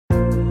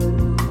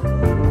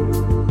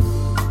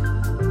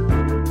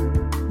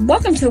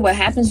Welcome to What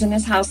Happens in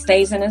This House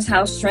Stays in This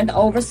House, Strength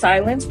Over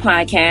Silence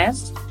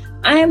podcast.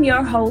 I am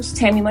your host,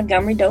 Tammy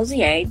Montgomery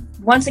Dozier.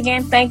 Once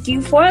again, thank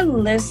you for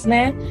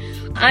listening.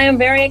 I am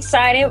very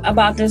excited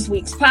about this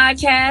week's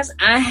podcast.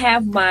 I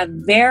have my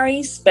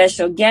very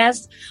special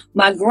guest,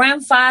 my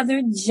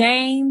grandfather,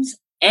 James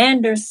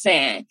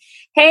Anderson.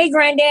 Hey,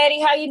 Granddaddy,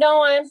 how you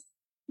doing?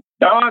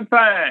 Doing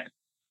fine.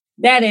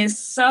 That is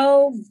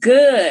so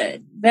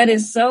good. That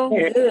is so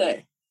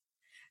good.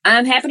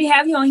 I'm happy to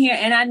have you on here,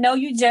 and I know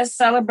you just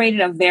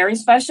celebrated a very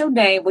special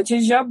day, which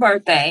is your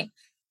birthday.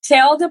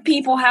 Tell the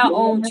people how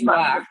old you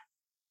are.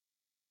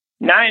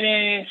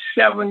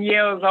 97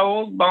 years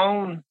old,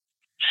 born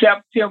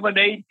September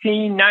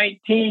 18,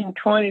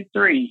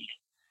 1923.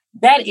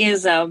 That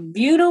is a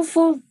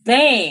beautiful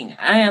thing.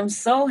 I am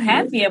so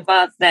happy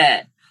about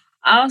that.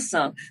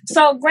 Awesome.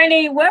 So,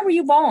 Granny, where were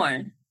you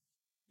born?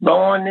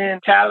 Born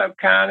in Talib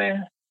County,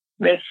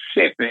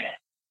 Mississippi.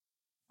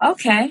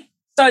 Okay.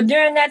 So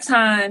during that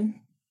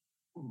time,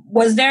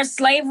 was there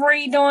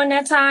slavery during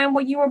that time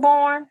when you were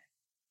born?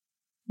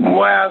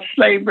 Well,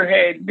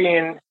 slavery had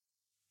been,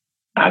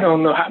 I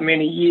don't know how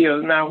many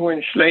years now,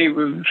 when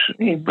slavery was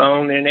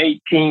born in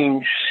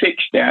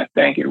 1860, I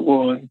think it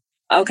was.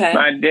 Okay.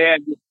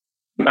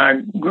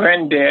 My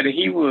granddaddy,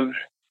 he was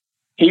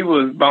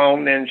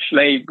born in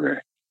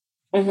slavery.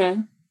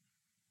 Mm-hmm.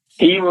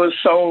 He was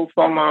sold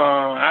from,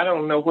 I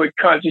don't know what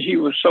country he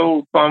was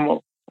sold from,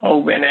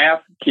 over in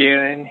Africa,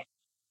 and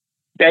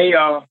they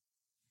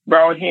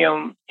brought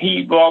him.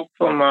 He walked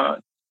from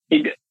after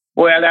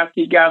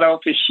he got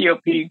off the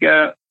ship, he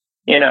got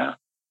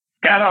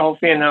off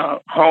in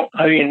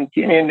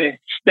the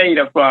state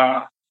of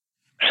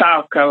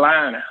South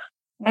Carolina,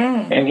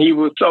 and he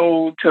was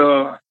sold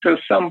to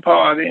some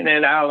part in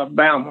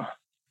Alabama.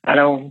 I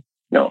don't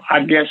know.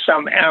 I guess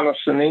some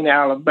Anderson in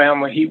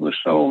Alabama he was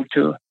sold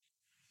to.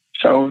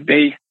 So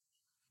they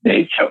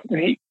took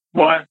me.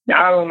 Well,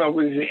 I don't know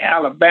if it was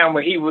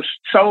Alabama he was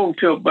sold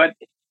to, but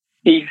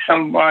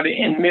somebody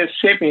in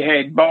Mississippi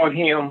had bought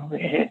him,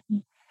 and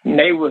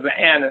they was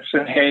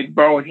Anderson had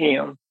brought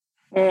him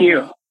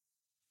here,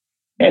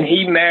 and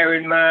he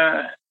married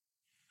my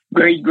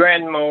great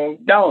grandma's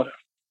daughter.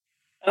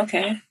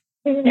 Okay.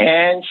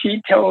 And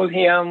she told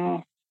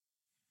him,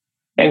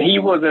 and he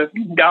was a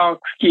dark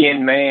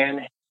skinned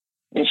man,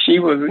 and she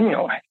was,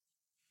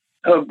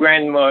 her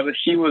grandmother.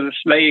 She was a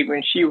slave,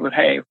 and she was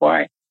half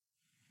white,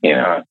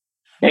 and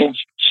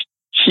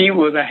she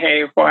was a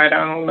half white.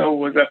 I don't know,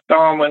 was a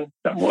Thurman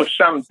or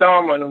some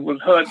Thurman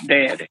was her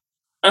daddy.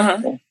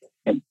 Uh-huh.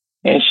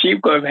 And she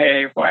was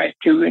half white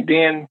too.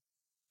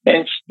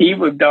 And he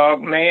was a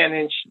dark man,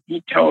 and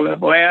he told her,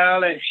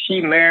 well, if she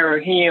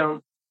married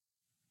him,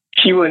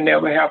 she would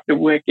never have to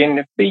work in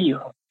the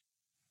field.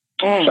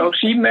 So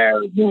she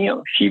married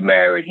him.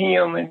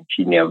 And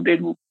she never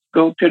did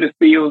go to the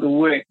field to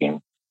work.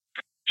 And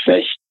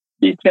so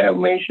she told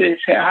me, she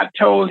said, I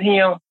told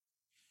him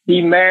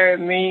he married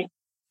me,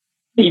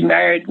 and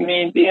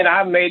then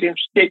I made him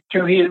stick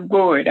to his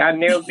word. I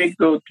never did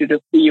go to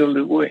the field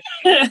to work.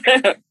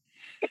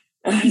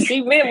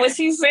 She meant what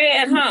she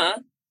said, huh?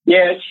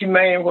 Yeah, she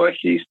meant what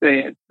she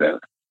said. So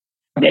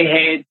they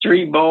had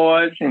 3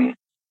 boys and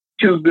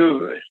 2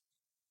 girls.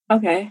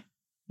 Okay.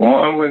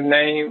 One was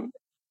named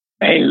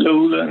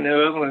Lula, and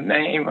the other was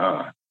named,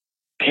 I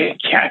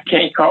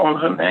can't call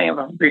her name.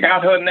 I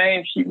forgot her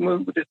name. She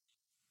moved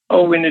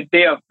over in the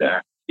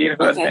Delta.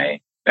 Get her name.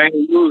 Aunt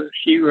Lula.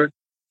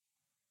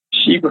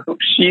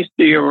 She's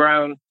still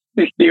around.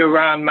 She's still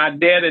around. My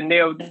dad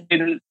never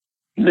didn't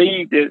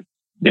leave the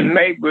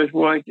neighbors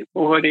where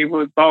they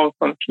were bought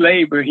from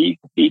slavery.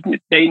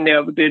 They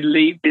never did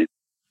leave it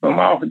from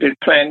off of the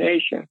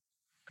plantation,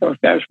 because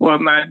that's where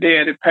my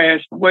dad had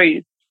passed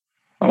away,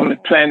 on the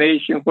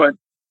plantation what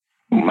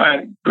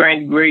my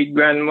great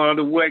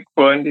grandmother worked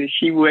for, and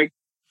she worked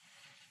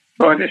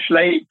for the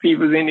slave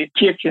people in the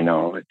kitchen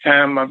all the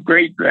time. My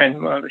great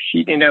grandmother,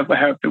 she didn't ever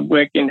have to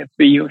work in the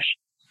field.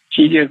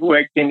 She just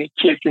worked in the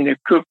kitchen to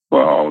cook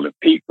for all the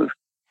people,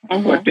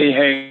 what they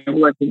had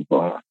working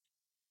for them.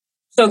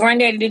 So,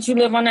 Granddaddy, did you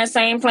live on that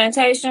same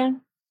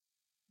plantation?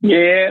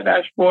 Yeah,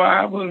 that's where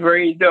I was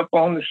raised up,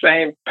 on the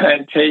same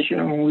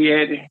plantation. We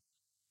had to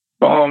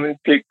farm and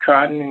pick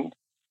cotton and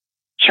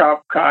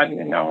chop cotton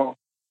and all.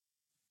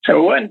 So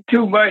it wasn't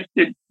too much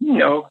to,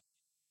 do.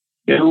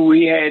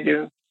 We had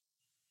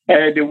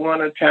the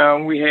winter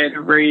time, we had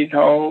to raise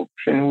hogs,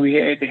 and we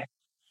had to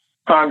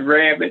hunt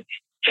rabbits.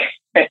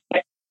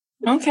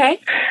 Okay.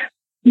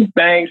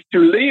 Things to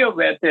live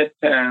at that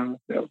time.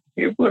 So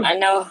it was. I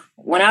know.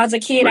 When I was a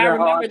kid, I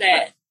remember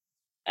that.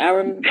 I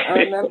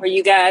remember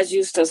you guys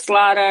used to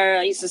slaughter.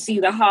 I used to see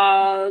the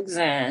hogs,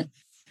 and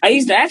I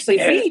used to actually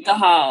feed the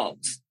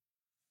hogs.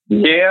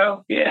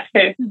 Yeah.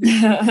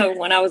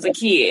 When I was a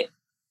kid.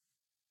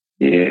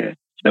 Yeah.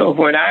 So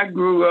when I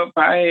grew up,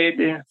 I had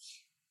to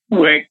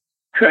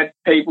cut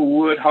paper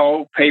wood,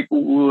 haul paper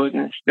wood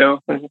and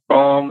stuff, and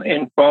farm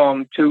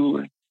too,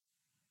 and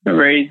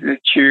raise the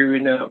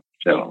children up.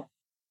 So,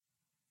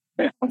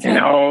 and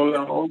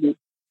all the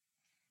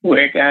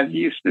work I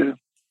used to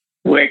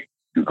work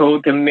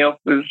go to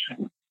Memphis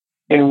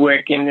and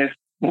work in this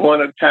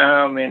winter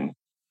time and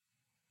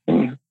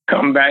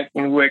come back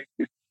and work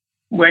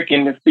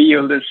in the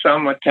field the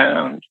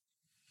summertime.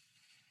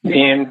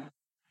 Then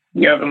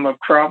give them a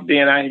crop.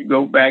 Then I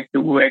go back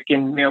to work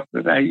in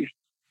Memphis. I used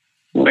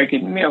to work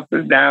in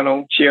Memphis down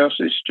on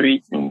Chelsea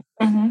Street. And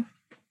I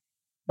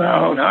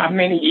don't know how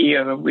many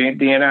years I went.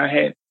 Then I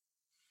had,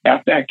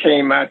 after I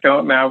came out,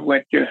 I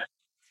went to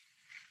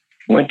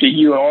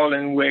New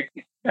Orleans, worked.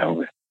 I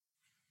was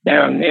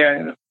down there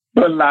in a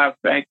Foot Locker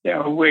factory.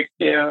 I worked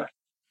there.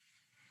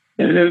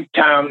 A little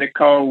town they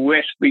call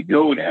West We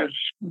Go. That's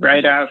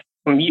right out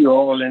from New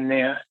Orleans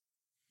there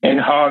in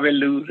Harvey,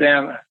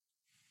 Louisiana.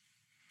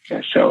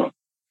 And so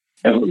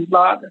there was a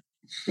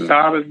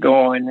lot of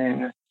going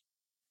in a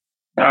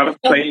lot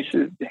of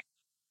places.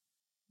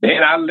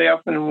 Then I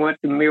left and went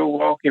to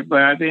Milwaukee,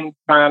 but I didn't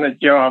find a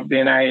job.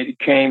 Then I had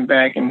came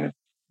back and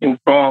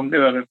farmed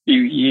there a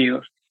few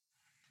years.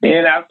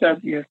 Then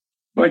after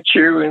my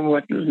children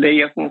went to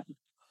left and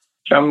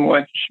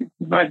somewhat,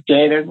 my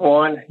Janet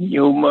one,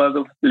 your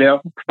mother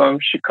left from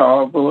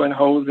Chicago and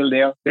Jose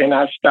left. Then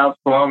I stopped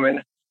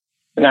farming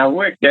and I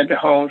worked at the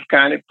Holmes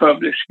County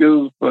Public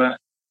School for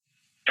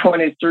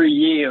 23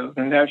 years,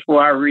 and that's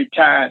where I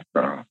retired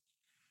from.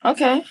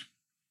 Okay.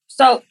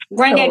 So,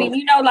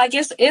 Granddaddy, like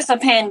it's a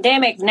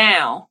pandemic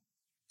now.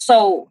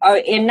 So,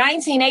 in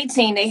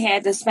 1918, they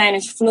had the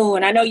Spanish flu,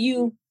 and I know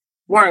you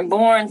weren't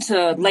born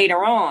till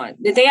later on.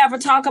 Did they ever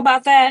talk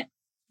about that?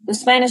 The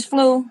Spanish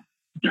flu?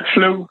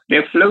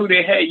 The flu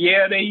they had,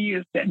 yeah,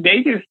 they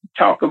just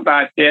talk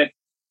about it,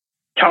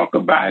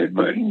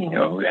 but,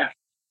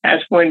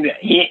 that's when the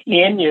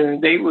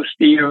Indians, they were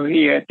still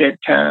here at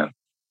that time.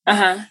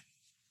 Uh-huh.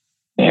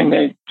 And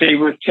they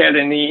were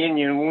telling the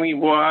Indian we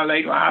were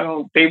like,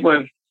 they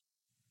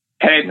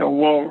had no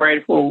war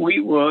right where we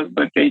was,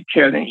 but they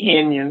tell the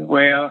Indians,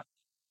 well,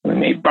 when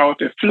they brought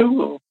the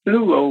flu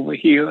over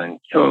here and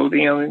told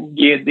them and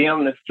gave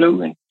them the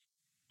flu and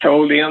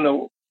told them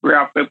to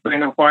wrap up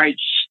in a white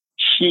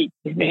sheet,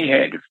 and they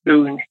had the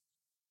flu,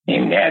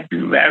 and that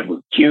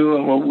would cure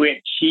them with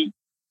wet sheet.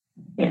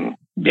 And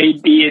they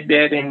did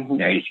that, and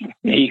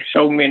they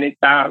so many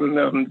thousands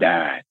of them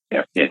died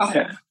at that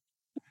time.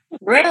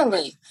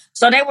 Really?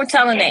 So they were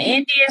telling the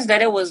Indians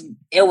that it was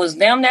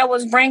them that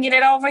was bringing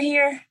it over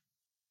here?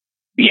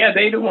 Yeah,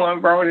 they the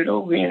one brought it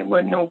over here. There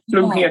wasn't no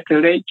flu here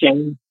till they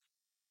came.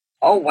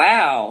 Oh,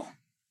 wow.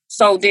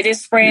 So did it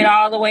spread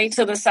all the way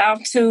to the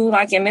south too,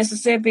 like in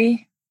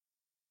Mississippi?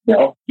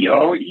 Yeah,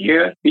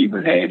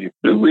 people had the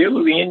flu. It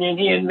was Indian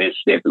here in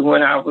Mississippi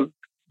when I was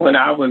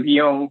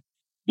young.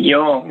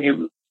 It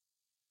was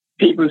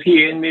people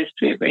here in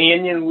Mississippi.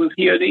 Indian was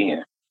here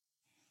then.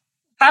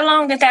 How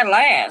long did that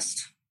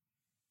last?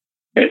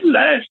 It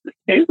was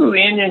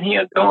Indian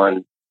here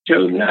going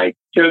till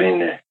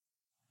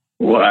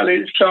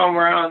it's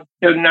somewhere around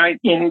till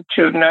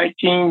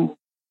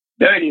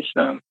 1930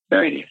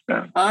 something.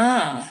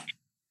 Ah.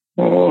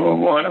 Oh,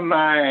 one of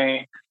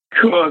my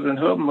cousins,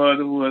 her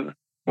mother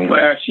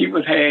she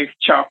was half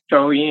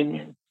Choctaw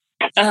Indian.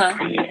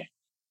 Uh-huh. Yeah.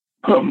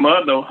 Her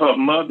mother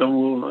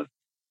was,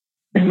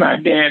 and my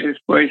dad's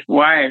first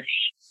wife,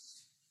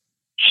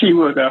 she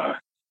was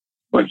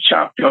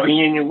Choctaw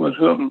Indian was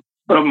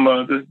her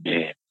mother's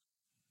dad.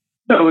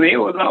 So they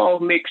was all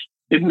mixed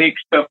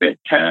up at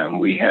time.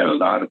 We had a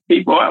lot of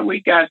people.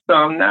 We got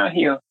some now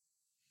here,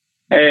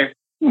 kin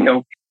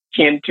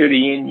to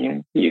the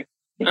Indians here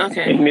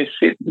in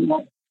Mississippi.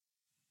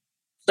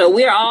 So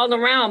we're all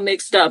around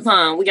mixed up,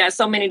 huh? We got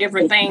so many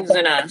different things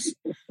in us.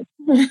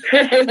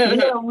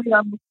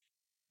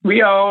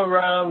 We all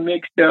around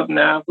mixed up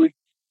now. We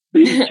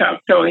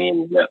Choctaw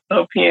Indians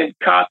up here in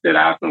Cosset,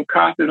 out from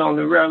Cosset on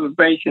the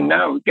reservation.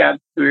 Now we got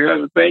the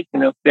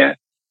reservation up there.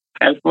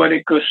 That's where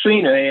the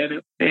casino is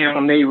up there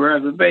on the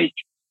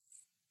reservation.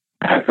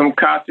 Out from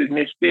Cosset,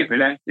 Mississippi.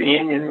 That's the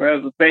Indian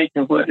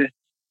reservation where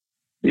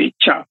the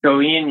Choctaw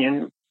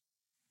Indian.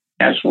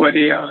 That's where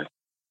the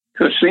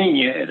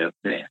casino is up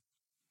there.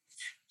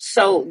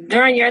 So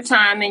during your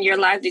time in your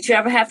life, did you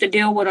ever have to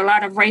deal with a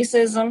lot of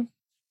racism?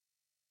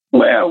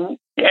 Well,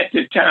 at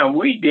the time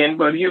we didn't,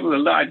 but there was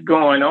a lot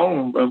going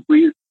on. But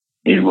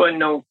it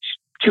wasn't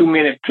too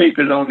many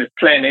people on the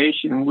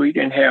plantation. We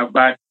didn't have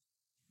about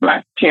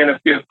 10 or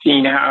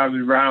 15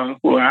 houses around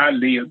where I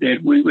lived.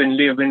 That we wouldn't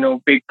live in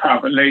no big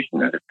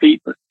population of the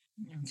people.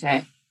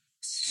 Okay.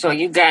 So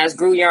you guys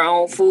grew your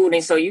own food,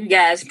 and so you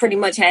guys pretty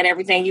much had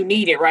everything you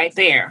needed right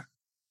there.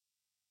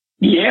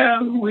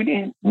 Yeah, we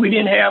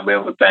didn't have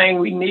everything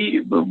we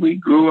needed, but we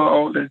grew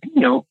all the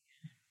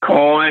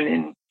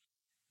corn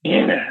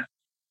and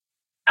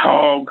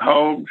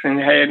hogs and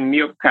had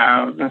milk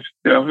cows and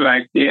stuff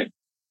like that.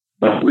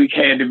 But we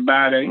had to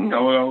buy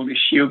all the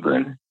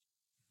sugar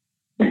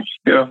and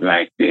stuff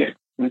like that,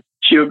 and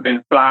sugar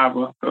and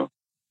flour. So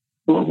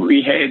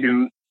we had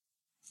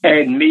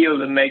meal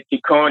to make the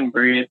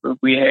cornbread, but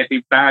we had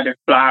to buy the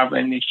flour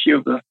and the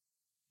sugar.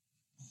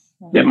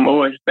 The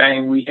most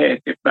thing we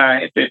had to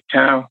buy at that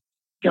time.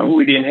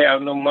 We didn't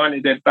have no money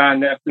to buy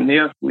nothing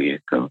else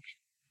with, because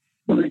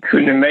we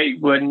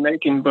wasn't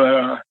making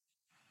but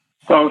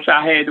Because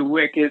I had to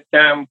work his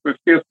time for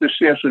 50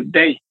 cents a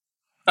day.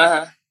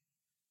 Uh-huh.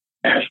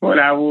 That's what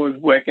I was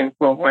working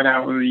for when I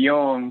was a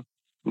young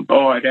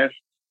boy. That's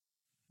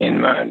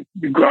in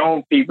the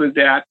grown people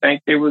that I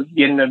think they was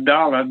getting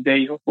 $1 a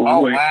day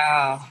for work.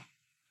 Wow.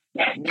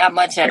 Not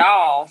much at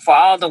all for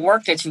all the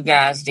work that you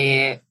guys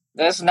did.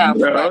 That's not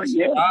much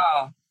at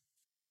all.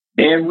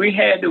 And we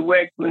had to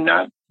work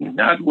not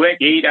work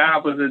 8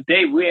 hours a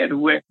day. We had to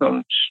work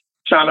from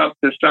sun up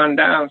to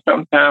sundown.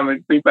 Sometimes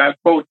it'd be about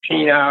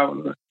 14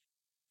 hours,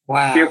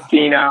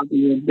 15 hours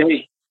a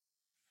day.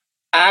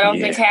 I don't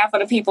think half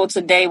of the people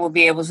today will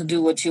be able to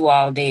do what you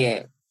all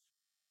did.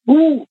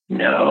 Ooh,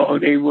 no,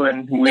 they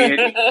wouldn't. We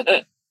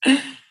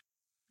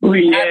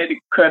had to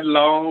cut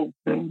logs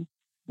and,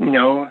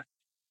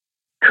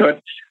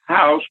 cut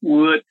house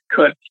wood,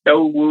 cut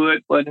stove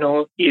wood, but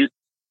no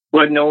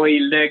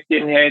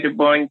electric, had to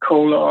burn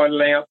coal oil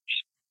lamps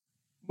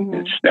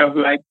and stuff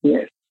like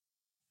that.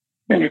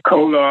 And the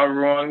coal oil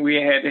run, we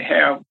had to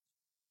have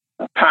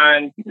a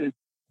pine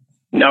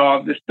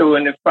knob to store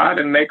in the fire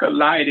to make a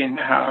light in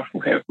the house.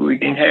 We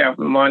didn't have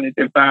the money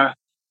to buy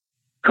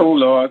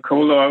coal oil.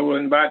 Coal oil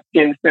was about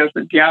 10 cents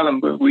a gallon,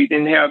 but we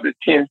didn't have the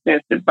 10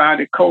 cents to buy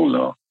the coal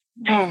oil.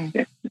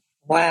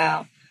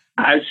 Wow.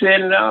 I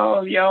said,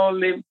 no, y'all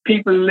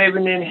people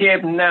living in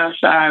heaven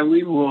outside.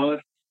 We was.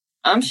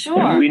 I'm sure.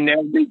 And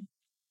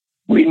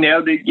we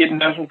never did get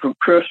nothing for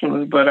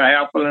Christmas but an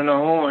apple and a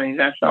orange.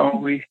 That's all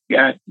we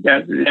got.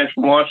 That's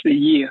once a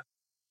year.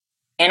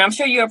 And I'm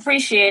sure you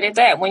appreciated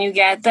that when you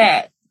got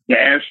that.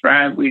 Yeah, that's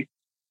right. We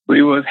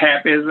was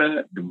happy as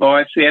the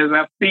boy says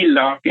a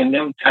feelock. In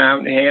them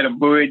time they had a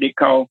bird they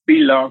called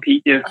feelock.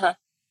 He just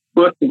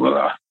put the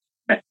off.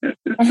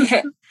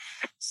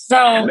 So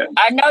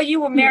I know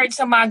you were married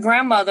to my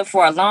grandmother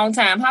for a long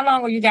time. How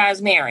long were you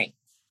guys married?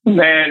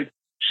 Man,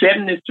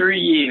 73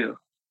 years.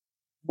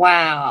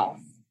 Wow.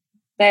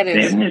 That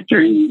is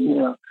 73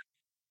 years.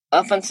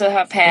 Up until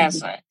her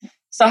passing.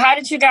 So how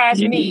did you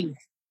guys meet?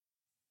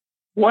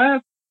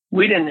 Well,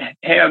 we didn't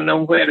have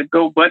nowhere to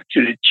go but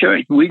to the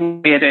church. We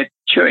met at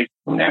church,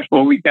 and that's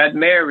where we got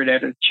married,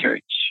 at a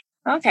church.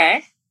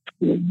 Okay.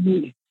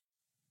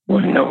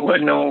 Wasn't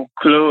no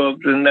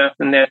clubs or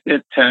nothing at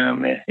that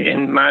time.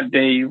 In my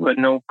day, wasn't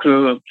no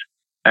clubs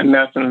and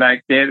nothing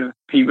like that.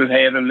 People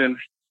had a little,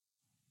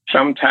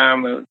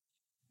 sometime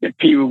the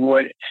people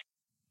would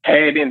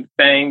had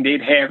anything,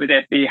 they'd have it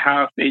at their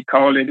house. They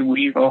call it,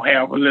 we gonna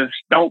have a little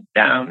stomp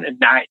down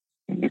tonight.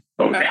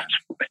 So that's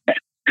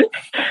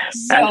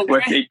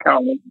what they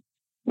call it.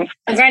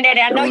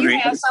 Granddaddy, I know you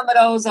have some of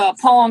those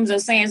poems or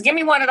sayings. Give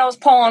me one of those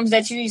poems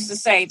that you used to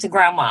say to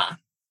Grandma.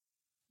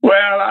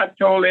 Well, I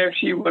told her if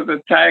she was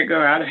a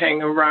tiger, I'd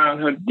hang around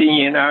her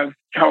den. I'd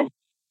talk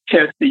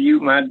to you,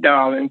 my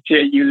darling,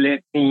 till you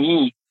let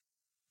me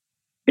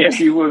in. If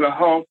you was a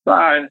horse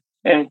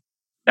and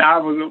I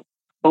was an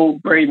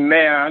old brave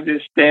mare, I'd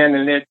just stand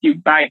and let you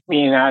bite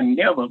me, and I'd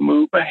never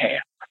move a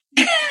hair.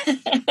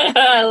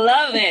 I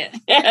love it.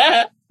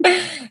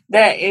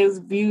 That is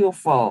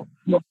beautiful.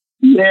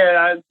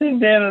 Yeah, I think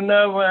that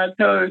another one. I told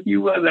her if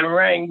you was a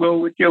rainbow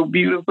with your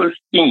beautiful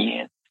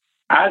skin,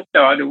 I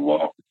started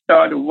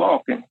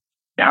walking.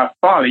 I'll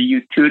follow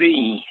you to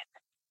the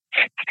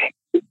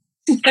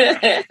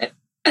end.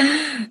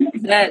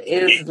 That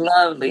is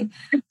lovely.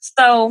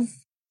 So,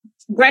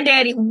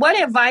 Granddaddy, what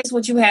advice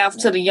would you have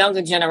to the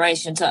younger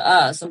generation, to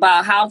us,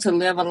 about how to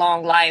live a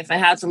long life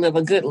and how to live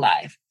a good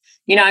life?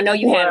 I know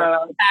you had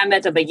a time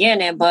at the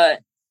beginning,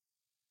 but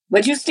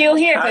you're still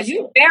here because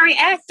you're very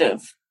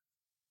active.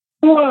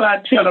 Well,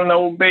 I tell them to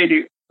obey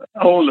the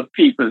older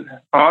people.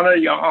 Honor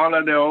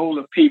the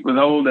older people,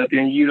 older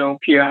than you.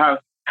 Don't care how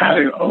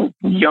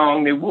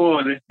young they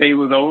were. If they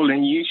was old,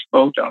 and you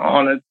supposed to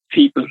honor the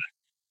people,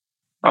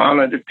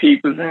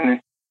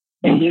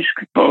 and you're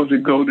supposed to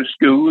go to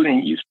school,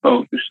 and you're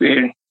supposed to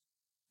say,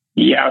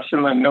 yes,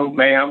 no,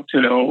 ma'am,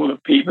 to the older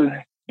people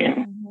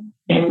in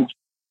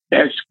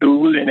that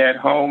school and at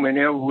home and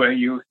everywhere.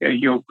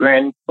 Your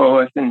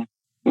grandfathers and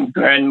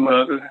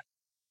grandmother,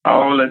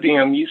 all of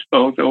them, you're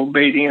supposed to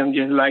obey them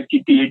just like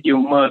you did your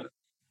mother.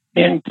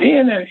 And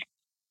then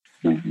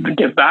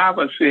the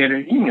Bible said,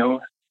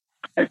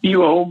 if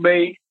you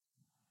obey,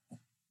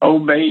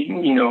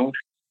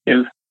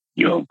 if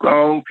you're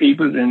grown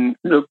people and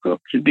look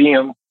up to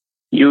them,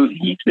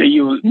 he said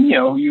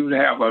you'd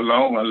have a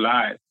longer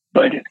life.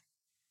 But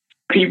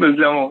people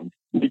don't,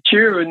 the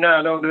children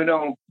now,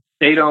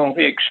 they don't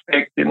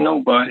expect it,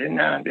 nobody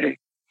now.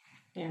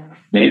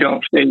 They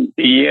don't say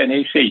yeah,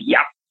 they say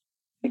yeah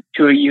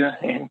to you,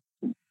 and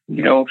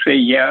you don't say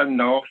yeah,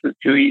 no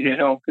to you. They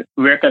don't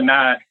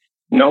recognize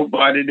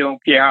nobody,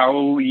 don't care how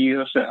old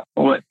you are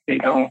or what. They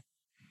don't.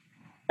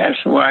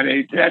 That's why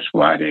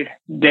the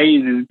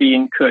days is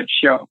being cut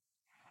short.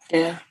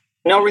 Yeah,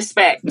 no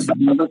respect.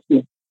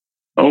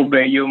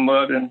 Obey your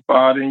mother and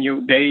father, and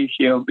your days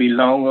shall be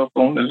long up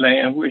on the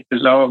land which the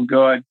Lord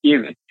God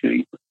give it to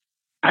you.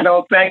 I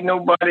don't think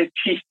nobody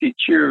teach the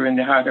children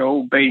how to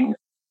obey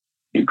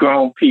the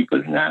grown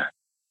people now.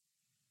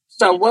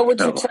 So what would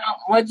you tell?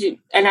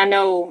 And I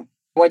know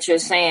what you're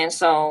saying.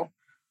 So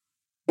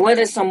What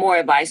is some more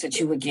advice that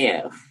you would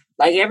give?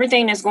 Like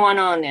everything that's going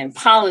on in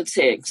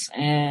politics,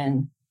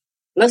 and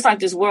looks like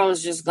this world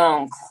is just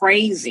gone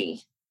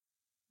crazy.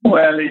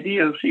 Well, it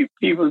is. See,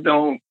 people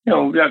don't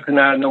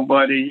recognize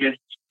nobody. Just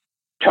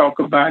talk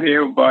about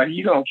everybody.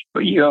 You don't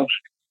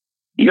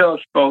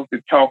supposed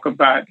to talk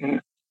about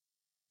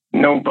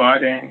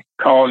nobody and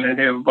calling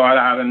everybody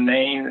out of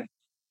name.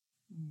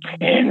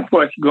 And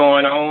what's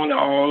going on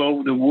all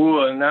over the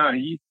world now,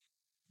 you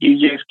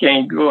just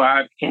can't go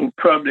out in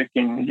public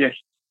and just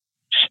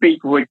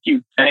speak what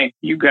you think.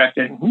 You got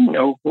to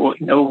know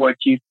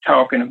what you're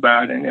talking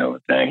about and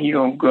everything. You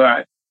don't go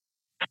out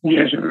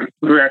just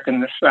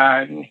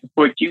reconcile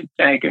what you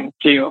think and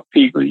tell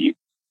people. You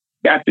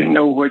got to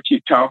know what you're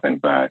talking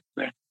about.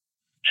 But it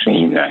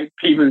seems like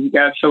people's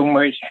got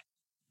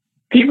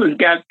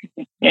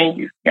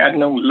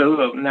no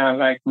love now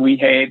like we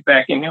had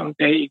back in them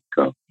days.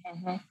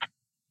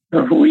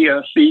 If we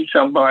see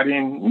somebody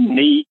in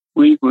need,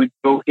 we would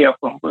go help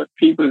them. But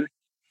people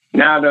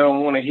now they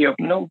don't want to help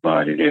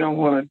nobody. They don't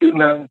want to do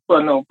nothing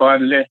for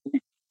nobody unless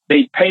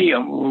they pay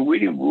them.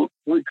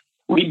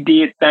 We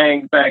did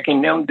things back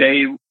in them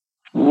days.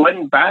 We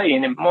wasn't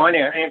buying any money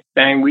or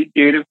anything. We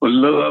did it for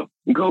love.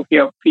 Go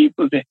help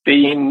people that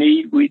they in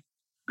need. We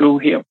go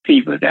help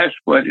people. That's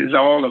what it's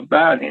all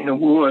about in the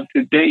world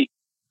today.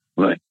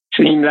 But it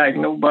seems like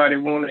nobody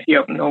want to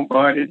help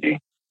nobody.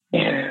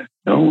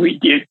 So we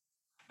get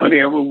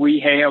whatever we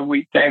have.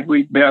 We think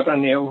we better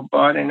than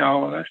everybody and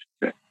all that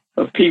stuff.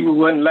 But people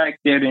wasn't like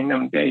that in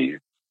them days.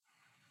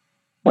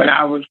 When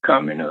I was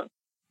coming up,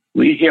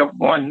 we helped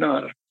one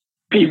another.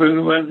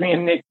 People was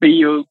in the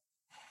field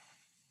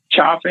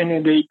chopping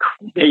and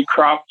they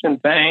crops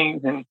and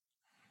things,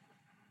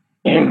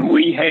 and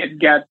we had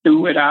got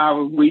through it.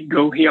 We'd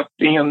go help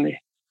them.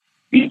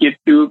 We get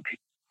through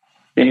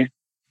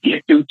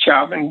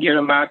chopping, get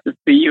them out the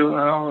field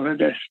and all of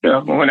that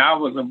stuff. When I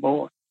was a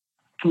boy,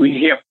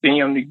 we helped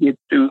them to get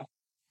through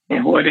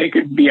and where they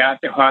could be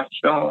out the hot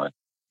sun.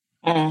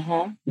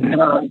 No,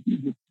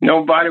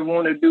 nobody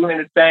want to do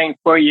anything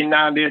for you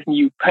now that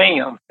you pay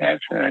them.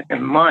 That's the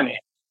money.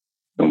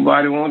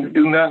 Nobody want to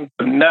do nothing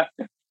for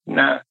nothing.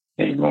 Now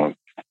they want.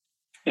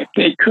 If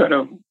they could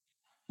have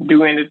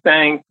do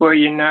anything for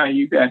you now,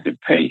 you got to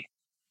pay.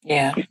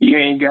 Yeah. If you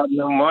ain't got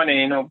no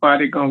money, ain't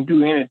nobody gonna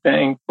do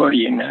anything for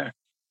you now.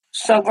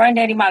 So,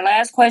 Granddaddy, my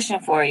last question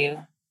for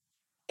you: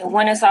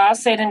 when it's all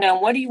said and done,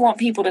 what do you want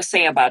people to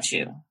say about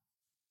you?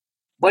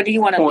 What do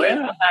you want to leave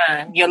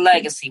behind, your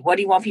legacy? What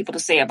do you want people to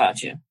say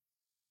about you?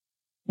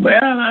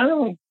 Well, I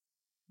don't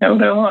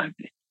know.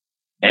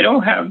 They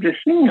don't have to,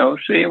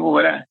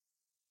 say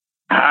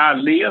how I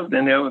lived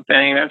and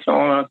everything. That's the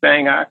only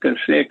thing I could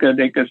say, because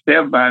they could say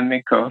about me,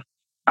 because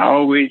I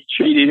always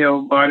treated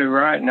everybody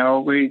right and I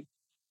always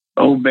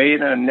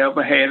obeyed. I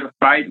never had a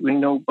fight with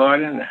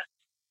nobody, and I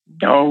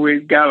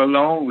always got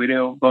along with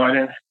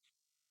everybody.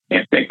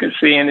 If they could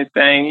say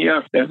anything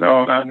else, that's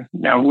all. I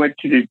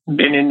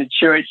been in the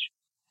church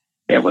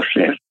ever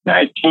since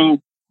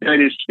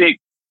 1936.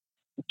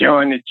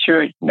 Joined the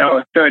church.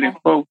 No,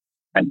 34.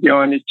 I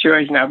joined the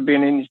church, and I've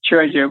been in the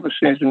church ever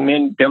since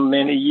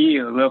many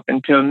years up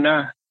until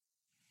now.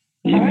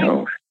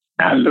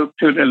 I look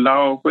to the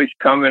Lord, which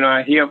come in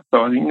our help,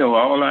 because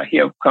all our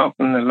help comes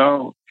from the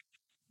Lord.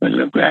 But it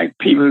look like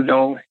people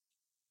don't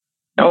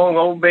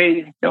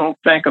obey, don't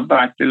think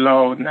about the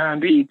Lord now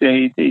these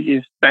days. They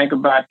just think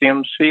about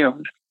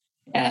themselves.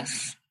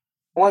 Yes.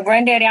 Well,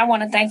 Granddaddy, I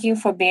want to thank you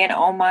for being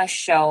on my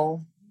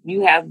show.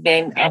 You have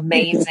been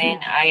amazing.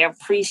 I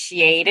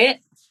appreciate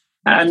it.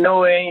 I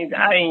know I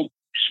ain't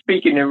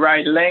speaking the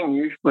right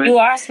language, but you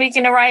are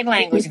speaking the right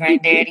language,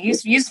 Granddaddy.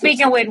 You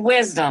speaking with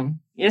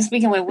wisdom. You're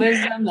speaking with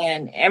wisdom,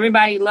 and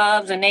everybody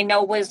loves and they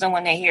know wisdom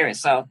when they hear it.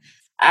 So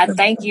I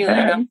thank you,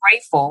 and I'm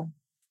grateful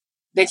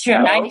that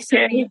you're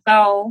 96 years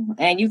old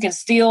and you can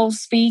still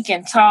speak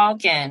and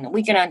talk, and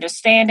we can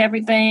understand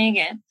everything.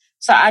 And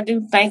so I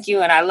do thank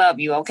you, and I love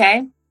you.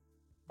 Okay.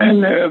 I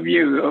love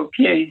you.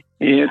 Okay.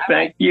 Yeah.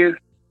 Thank you.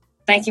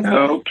 Thank you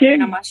for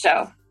being on my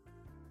show.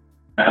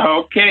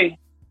 Okay.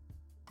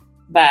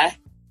 Bye.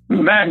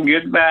 Bye.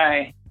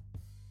 Goodbye.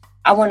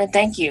 I want to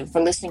thank you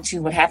for listening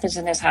to What Happens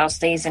in This House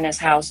Stays in This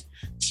House,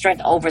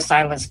 Strength Over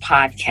Silence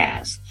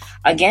podcast.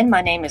 Again,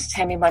 my name is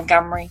Tammy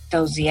Montgomery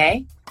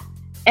Dozier,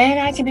 and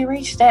I can be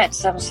reached at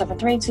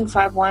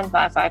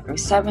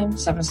 773-251-5537,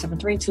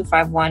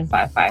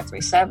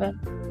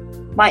 773-251-5537.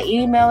 My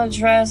email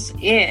address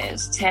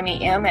is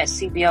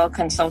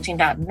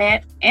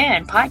tammym@cplconsulting.net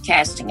and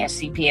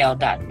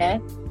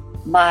podcasting@cpl.net.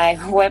 My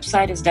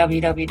website is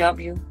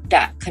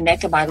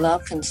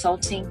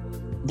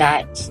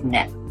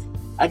www.connectedbyloveconsulting.net.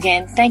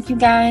 Again, thank you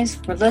guys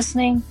for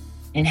listening,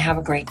 and have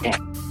a great day.